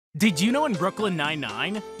Did you know in Brooklyn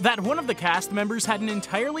Nine-Nine that one of the cast members had an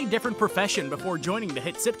entirely different profession before joining the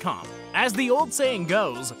hit sitcom? As the old saying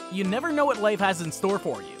goes, you never know what life has in store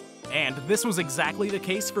for you. And this was exactly the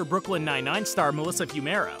case for Brooklyn Nine-Nine star Melissa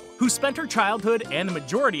Fumero, who spent her childhood and the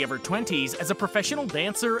majority of her 20s as a professional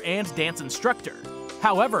dancer and dance instructor.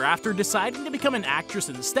 However, after deciding to become an actress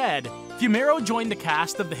instead, Fumero joined the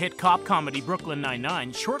cast of the hit cop comedy Brooklyn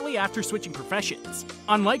Nin-Nine shortly after switching professions.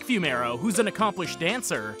 Unlike Fumero, who's an accomplished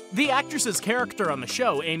dancer, the actress's character on the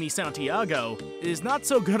show, Amy Santiago, is not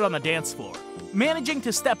so good on the dance floor, managing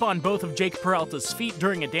to step on both of Jake Peralta's feet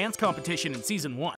during a dance competition in season 1.